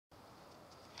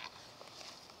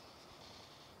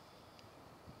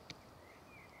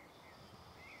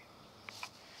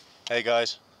Hey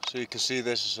guys, so you can see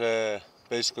this is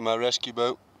basically my rescue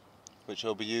boat, which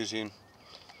I'll be using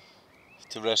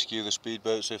to rescue the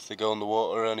speedboats if they go on the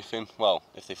water or anything. Well,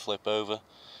 if they flip over.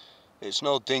 It's an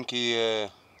old dinky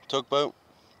tugboat,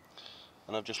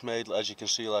 and I've just made, as you can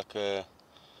see, like a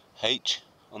H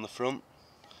on the front,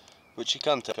 which you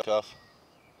can take off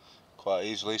quite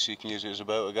easily so you can use it as a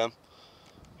boat again.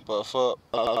 But I thought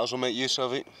I might as well make use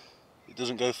of it. It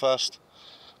doesn't go fast,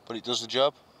 but it does the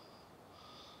job.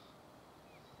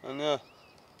 And yeah,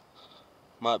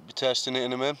 might be testing it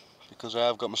in a minute because I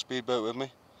have got my speedboat with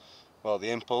me. Well, the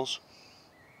Impulse.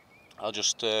 I'll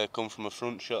just come from a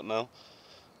front shot now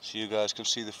so you guys can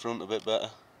see the front a bit better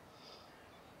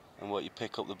and what you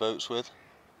pick up the boats with.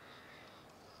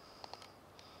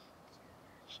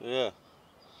 So yeah,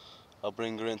 I'll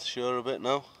bring her into shore a bit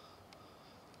now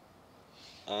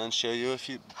and show you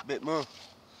a bit more.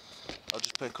 I'll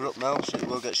just pick her up now so it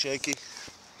will get shaky.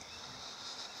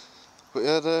 But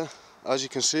yeah, as you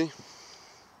can see,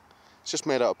 it's just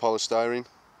made out of polystyrene,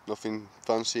 nothing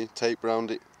fancy, tape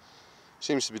around it.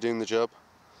 Seems to be doing the job.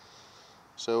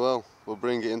 So well, we'll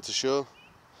bring it into shore,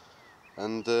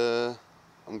 and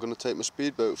I'm going to take my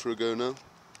speedboat for a go now.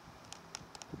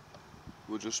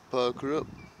 We'll just park her up,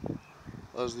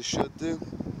 as they should do.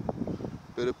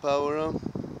 Bit of power on.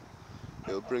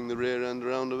 It'll bring the rear end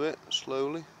around a bit,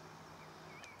 slowly.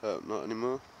 Oh, not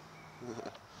anymore.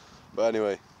 But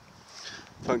anyway,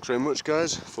 thanks very much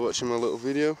guys for watching my little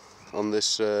video on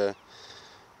this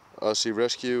RC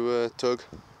rescue tug.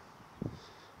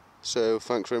 So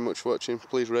thanks very much for watching.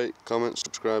 Please rate, comment,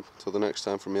 subscribe. Till the next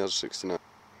time from me, as 69.